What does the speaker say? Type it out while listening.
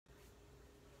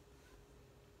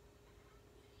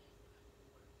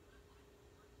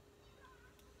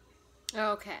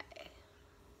Okay.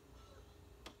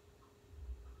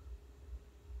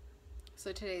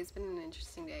 So today's been an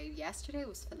interesting day. Yesterday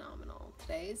was phenomenal.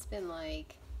 Today's been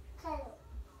like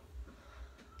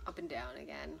up and down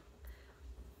again.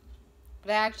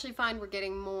 But I actually find we're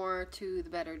getting more to the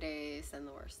better days than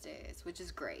the worst days, which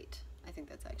is great. I think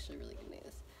that's actually really good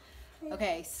news.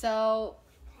 Okay, so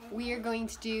we are going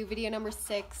to do video number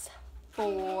 6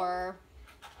 for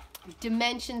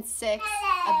Dimension 6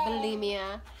 of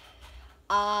bulimia.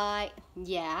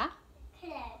 Yeah,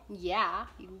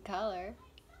 you can color.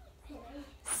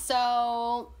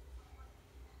 So,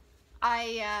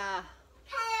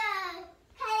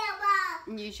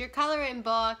 use your coloring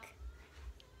book.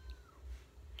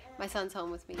 My son's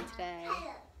home with me today,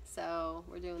 so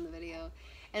we're doing the video.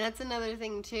 And that's another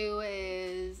thing too,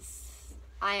 is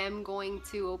I am going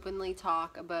to openly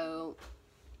talk about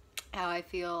how I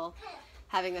feel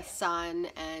having a son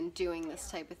and doing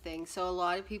this type of thing. So a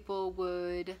lot of people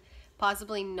would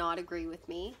possibly not agree with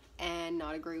me and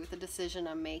not agree with the decision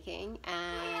I'm making,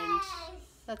 and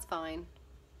that's fine.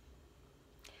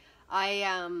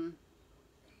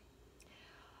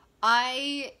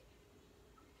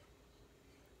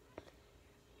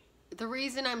 The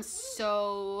reason I'm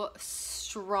so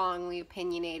strongly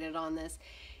opinionated on this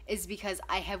is because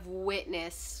I have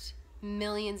witnessed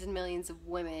millions and millions of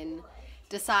women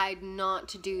decide not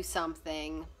to do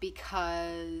something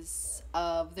because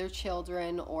of their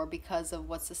children or because of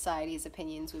what society's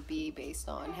opinions would be based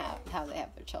on how they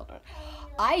have their children.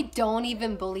 I don't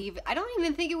even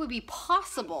think it would be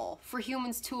possible for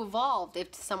humans to evolve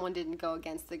if someone didn't go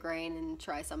against the grain and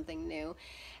try something new.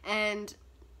 And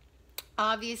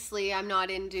obviously I'm not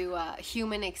into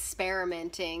human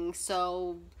experimenting,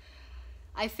 so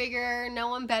I figure no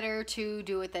one better to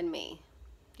do it than me.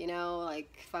 You know, like,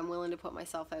 if I'm willing to put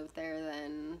myself out there,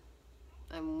 then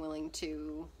I'm willing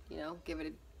to, you know, give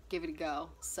it a go.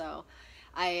 So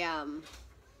I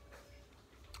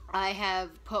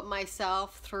have put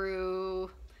myself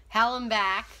through hell and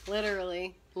back,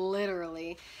 literally,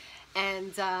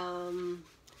 and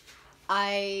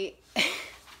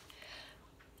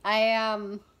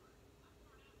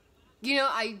you know,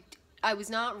 I was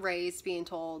not raised being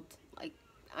told, like,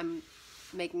 I'm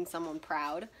making someone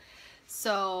proud.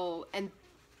 So, and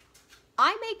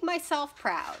I make myself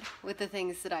proud with the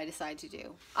things that I decide to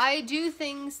do. I do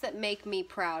things that make me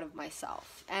proud of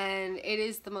myself, and it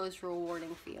is the most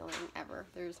rewarding feeling ever.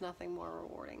 There's nothing more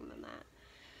rewarding than that.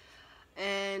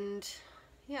 And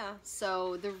yeah,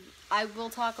 so I will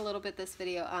talk a little bit this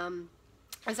video. I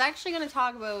was actually going to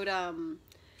talk about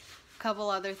couple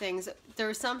other things.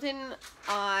 There's something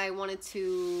I wanted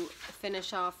to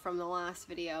finish off from the last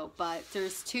video, but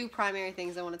there's 2 primary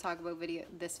things I want to talk about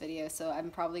this video, so I'm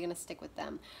probably going to stick with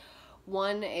them.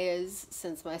 One is,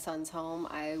 since my son's home,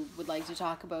 I would like to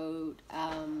talk about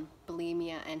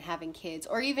bulimia and having kids,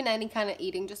 or even any kind of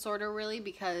eating disorder, really,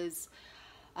 because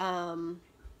you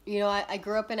know, I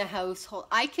grew up in a household.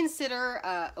 I consider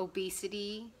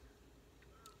obesity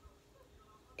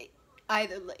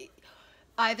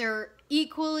either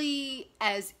equally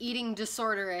as eating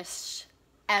disorderish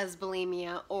as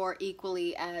bulimia, or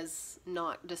equally as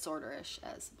not disorderish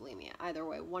as bulimia. Either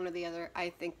way, one or the other,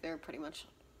 I think they're pretty much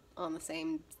on the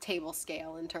same table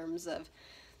scale in terms of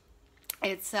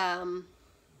it's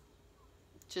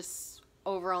just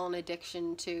overall an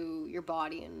addiction to your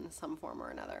body in some form or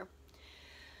another.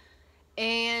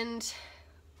 And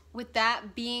with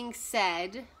that being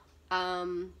said,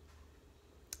 I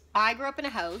grew up in a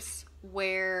house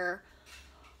where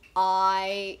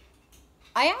I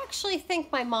actually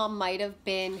think my mom might have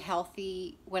been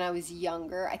healthy when I was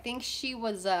younger. I think she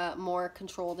was more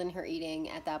controlled in her eating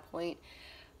at that point.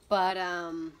 But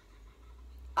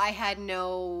I had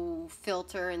no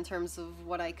filter in terms of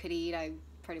what I could eat. I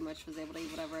pretty much was able to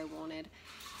eat whatever I wanted.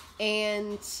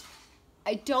 And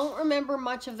I don't remember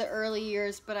much of the early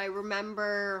years, but I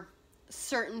remember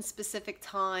certain specific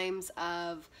times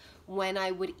of when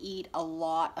I would eat a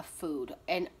lot of food,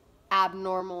 an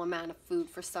abnormal amount of food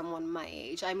for someone my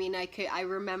age. I mean, I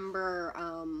remember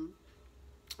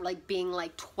like being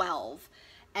like 12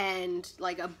 and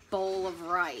like a bowl of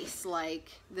rice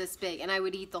like this big, and I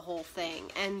would eat the whole thing.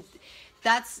 And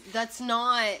that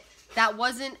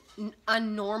wasn't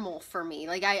unnormal for me.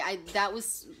 Like that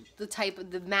was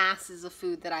the masses of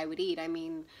food that I would eat. I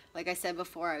mean, like I said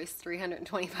before, I was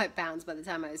 325 pounds by the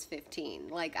time I was 15.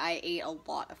 Like, I ate a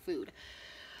lot of food.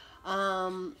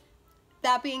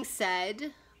 That being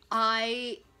said,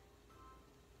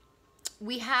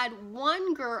 we had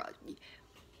one girl,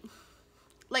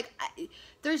 like,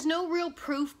 there's no real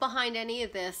proof behind any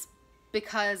of this,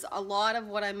 because a lot of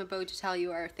what I'm about to tell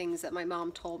you are things that my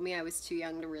mom told me. I was too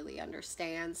young to really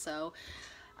understand. So,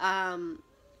 well,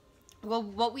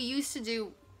 what we used to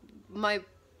do, my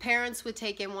parents would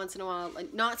take in once in a while,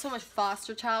 like not so much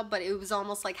foster child, but it was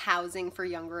almost like housing for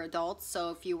younger adults. So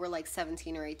if you were like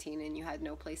 17 or 18 and you had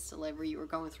no place to live, or you were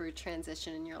going through a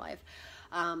transition in your life,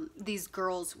 these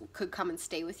girls could come and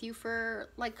stay with you for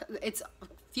like, it's a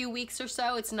few weeks or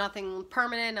so. It's nothing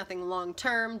permanent, nothing long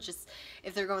term. Just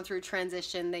if they're going through a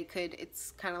transition, they could,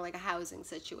 it's kind of like a housing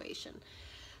situation.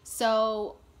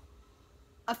 So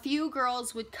a few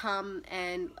girls would come,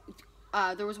 and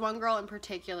there was one girl in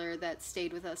particular that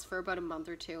stayed with us for about a month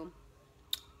or two.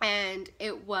 And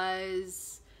it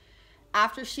was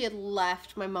after she had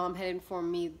left, my mom had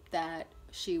informed me that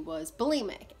she was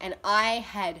bulimic, and I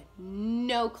had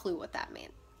no clue what that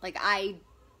meant. Like, I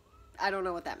don't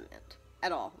know what that meant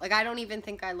at all. Like, I don't even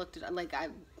think I looked at, like, I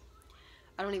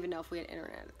don't even know if we had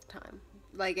internet at the time.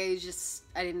 Like, I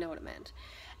didn't know what it meant.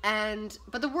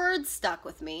 But the words stuck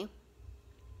with me.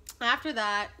 After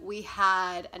that, we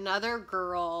had another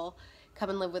girl come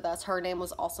and live with us. Her name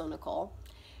was also Nicole.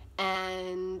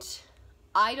 And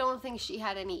I don't think she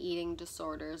had any eating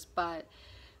disorders, but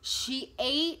she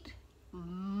ate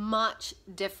much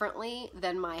differently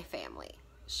than my family.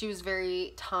 She was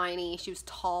very tiny. She was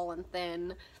tall and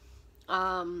thin,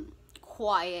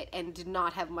 quiet, and did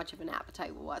not have much of an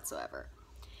appetite whatsoever.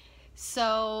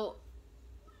 So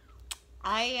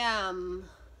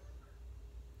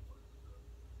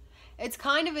it's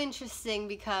kind of interesting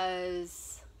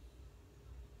because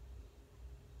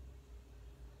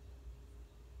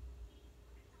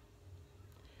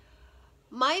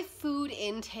my food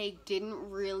intake didn't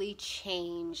really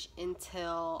change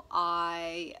until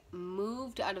I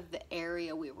moved out of the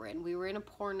area we were in. We were in a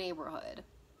poor neighborhood.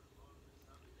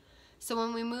 So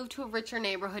when we moved to a richer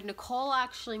neighborhood, Nicole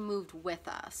actually moved with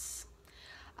us.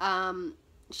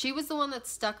 She was the one that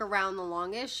stuck around the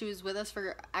longest. She was with us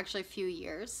for actually a few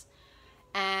years,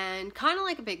 and kind of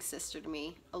like a big sister to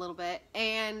me a little bit.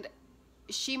 And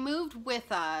she moved with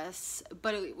us,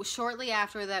 but it was shortly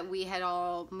after that we had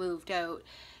all moved out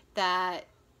that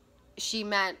she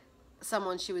met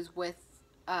someone she was with,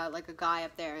 like a guy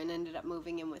up there, and ended up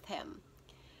moving in with him.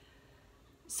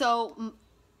 So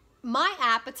my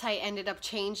appetite ended up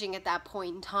changing at that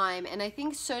point in time, and I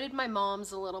think so did my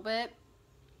mom's a little bit.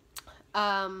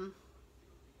 I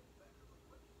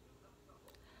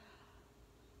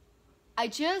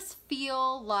just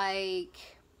feel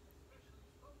like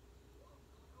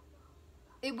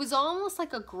it was almost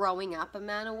like a growing up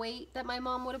amount of weight that my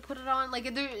mom would have put it on. Like,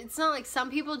 it's not like some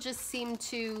people just seem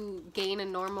to gain a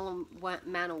normal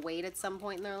amount of weight at some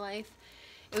point in their life.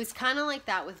 It was kind of like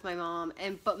that with my mom.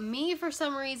 But me, for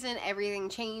some reason, everything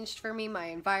changed for me. My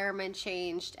environment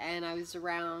changed, and I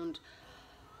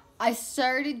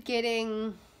started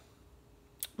getting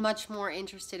much more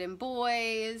interested in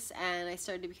boys, and I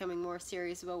started becoming more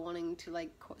serious about wanting to,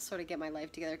 like, sort of get my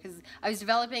life together, because I was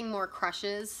developing more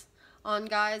crushes on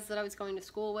guys that I was going to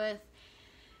school with.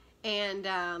 And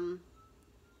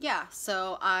yeah,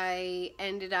 so I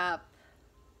ended up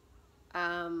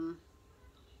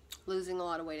losing a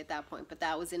lot of weight at that point, but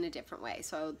that was in a different way.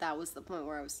 So that was the point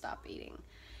where I would stop eating.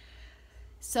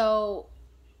 So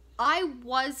I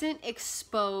wasn't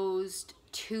exposed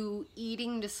to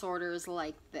eating disorders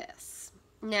like this.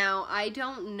 Now, I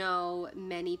don't know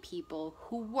many people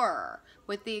who were,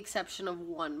 with the exception of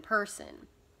one person.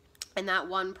 And that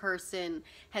one person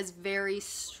has very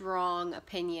strong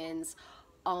opinions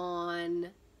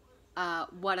on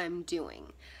what I'm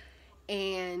doing,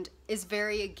 and is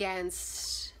very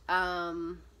against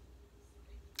the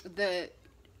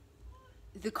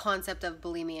concept of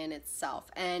bulimia in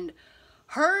itself. And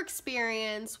her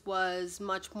experience was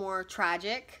much more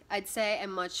tragic, I'd say,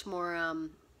 and much more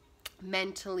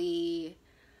mentally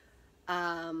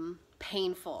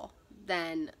painful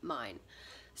than mine.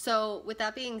 So with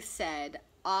that being said,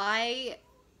 I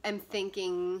am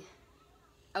thinking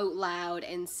out loud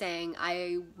and saying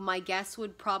my guess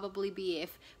would probably be,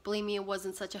 if bulimia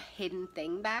wasn't such a hidden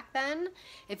thing back then,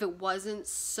 if it wasn't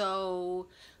so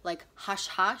like hush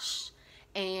hush,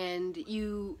 and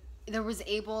there was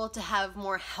able to have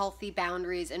more healthy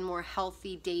boundaries and more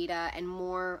healthy data and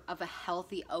more of a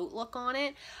healthy outlook on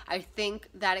it, I think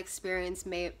that experience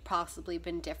may have possibly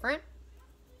been different.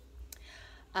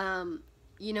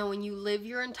 You know, when you live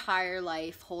your entire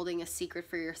life holding a secret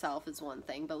for yourself is one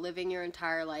thing, but living your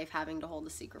entire life having to hold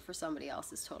a secret for somebody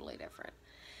else is totally different.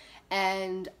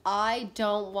 And I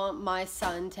don't want my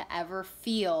son to ever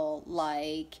feel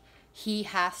like he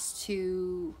has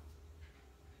to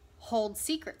hold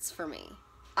secrets for me.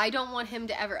 I don't want him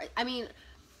to ever, I mean,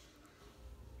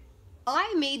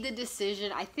 I made the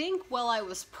decision, I think, while I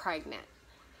was pregnant,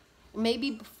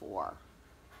 maybe before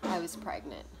I was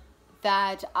pregnant,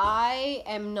 that I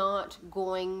am not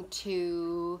going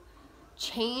to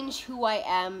change who I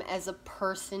am as a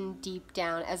person deep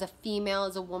down, as a female,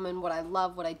 as a woman, what I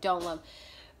love, what I don't love.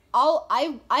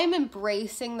 I'm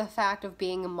embracing the fact of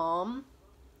being a mom,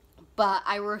 but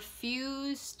I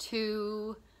refuse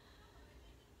to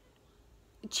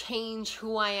change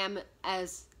who I am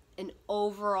as an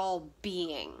overall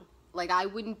being. Like, I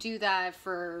wouldn't do that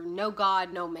for no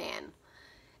God, no man,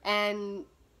 and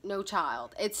no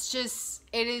child. It's just,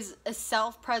 it is a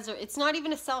it's not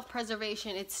even a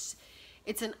self-preservation. It's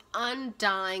an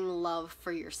undying love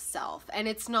for yourself. And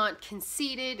it's not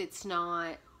conceited. It's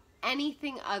not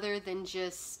anything other than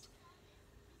just,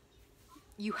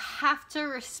 you have to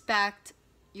respect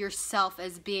yourself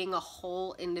as being a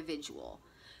whole individual,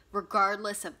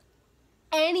 regardless of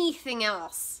anything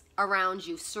else around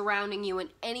you, surrounding you in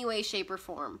any way, shape, or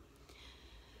form.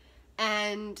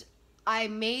 And I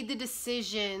made the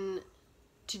decision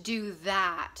to do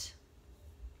that,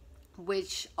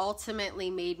 which ultimately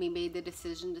made the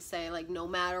decision to say, like, no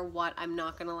matter what, I'm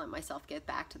not going to let myself get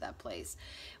back to that place.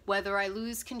 Whether I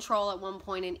lose control at one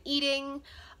point in eating,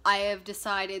 I have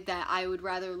decided that I would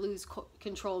rather lose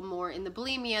control more in the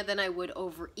bulimia than I would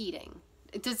overeating.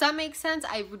 Does that make sense?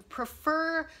 I would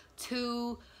prefer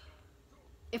to,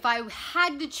 if I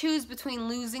had to choose between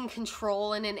losing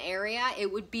control in an area,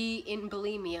 it would be in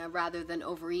bulimia rather than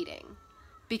overeating,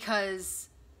 because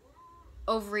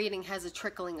overeating has a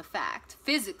trickling effect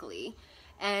physically.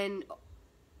 And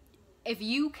if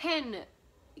you can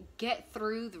get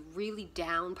through the really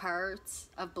down parts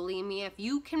of bulimia, if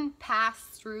you can pass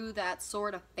through that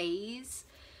sort of phase,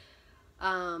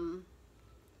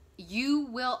 you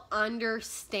will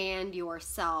understand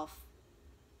yourself,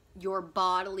 your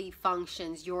bodily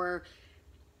functions, your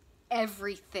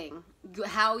everything,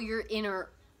 how your inner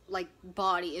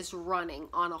body is running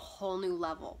on a whole new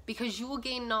level, because you will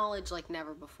gain knowledge like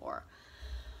never before.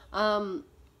 And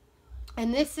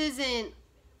this isn't,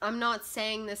 I'm not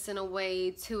saying this in a way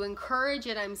to encourage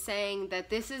it. I'm saying that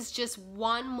this is just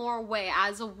one more way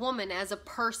as a woman, as a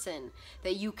person,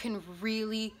 that you can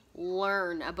really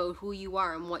learn about who you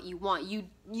are and what you want.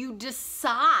 You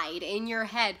decide in your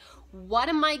head, what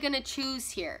am I going to choose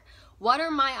here? What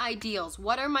are my ideals?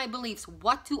 What are my beliefs?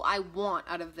 What do I want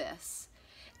out of this?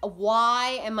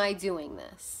 Why am I doing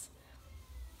this?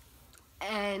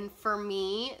 And for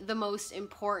me, the most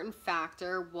important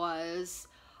factor was,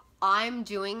 I'm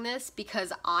doing this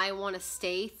because I want to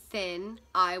stay thin,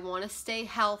 I want to stay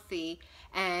healthy,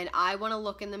 and I want to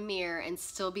look in the mirror and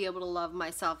still be able to love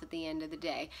myself at the end of the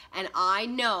day. And I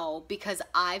know, because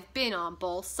I've been on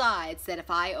both sides, that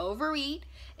if I overeat,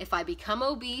 if I become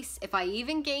obese, if I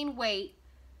even gain weight,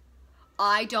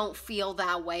 I don't feel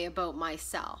that way about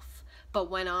myself. But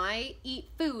when I eat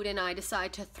food and I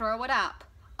decide to throw it up,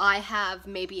 I have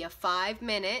maybe a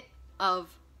 5-minute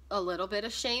of a little bit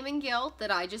of shame and guilt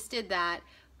that I just did that.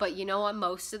 But you know what?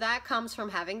 Most of that comes from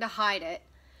having to hide it.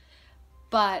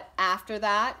 But after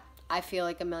that, I feel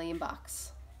like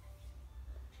 $1,000,000.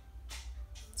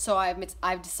 So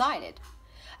I've decided.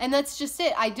 And that's just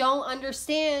it. I don't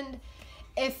understand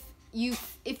if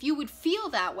you would feel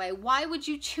that way, why would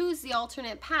you choose the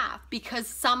alternate path? Because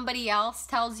somebody else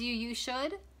tells you you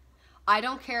should? I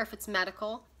don't care if it's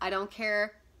medical. I don't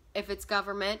care if it's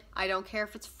government. I don't care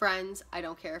if it's friends. I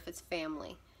don't care if it's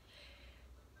family.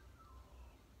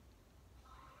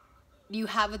 You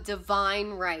have a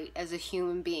divine right as a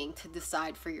human being to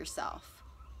decide for yourself.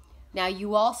 Now,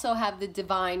 you also have the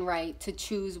divine right to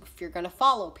choose if you're going to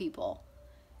follow people.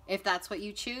 If that's what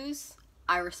you choose,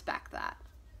 I respect that.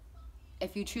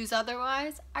 If you choose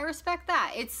otherwise, I respect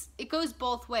that. It goes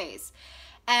both ways.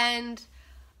 And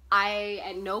I,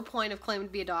 at no point, have claimed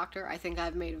to be a doctor. I think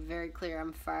I've made it very clear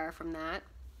I'm far from that.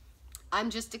 I'm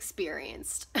just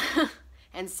experienced.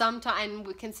 And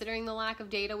sometimes, considering the lack of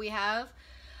data we have,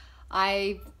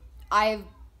 I'm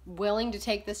willing to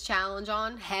take this challenge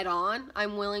on head on.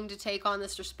 I'm willing to take on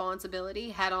this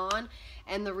responsibility head on.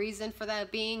 And the reason for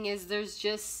that being is there's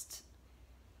just,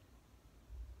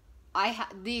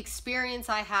 the experience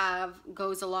I have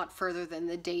goes a lot further than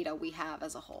the data we have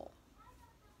as a whole.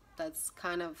 That's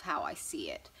kind of how I see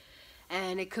it.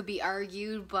 And it could be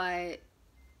argued, but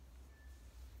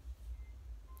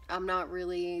I'm not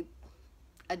really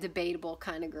a debatable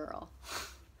kind of girl.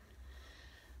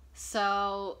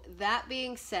 So that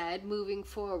being said, moving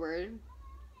forward,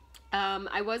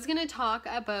 I was going to talk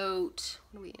about,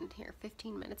 what are we in here,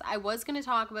 15 minutes? I was going to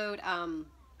talk about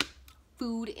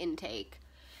food intake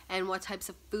and what types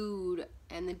of food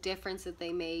and the difference that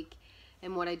they make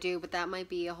and what I do, but that might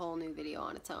be a whole new video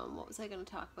on its own. What was I going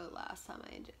to talk about last time?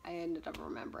 I ended up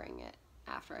remembering it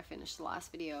after I finished the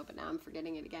last video, but now I'm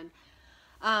forgetting it again.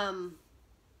 Yeah,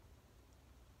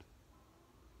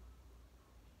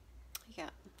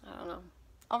 I don't know.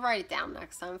 I'll write it down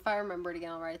next time. If I remember it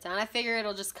again, I'll write it down. I figure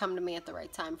it'll just come to me at the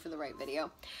right time for the right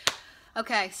video.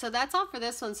 Okay, so that's all for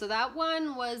this one. So that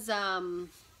one was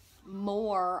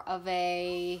more of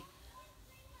a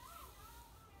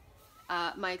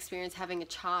my experience having a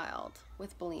child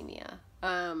with bulimia.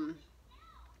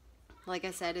 Like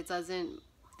I said, it doesn't,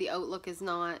 the outlook is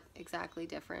not exactly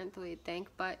different the way you'd think,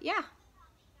 but yeah.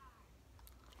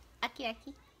 Aki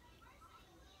aki.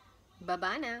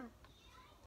 Bye-bye now.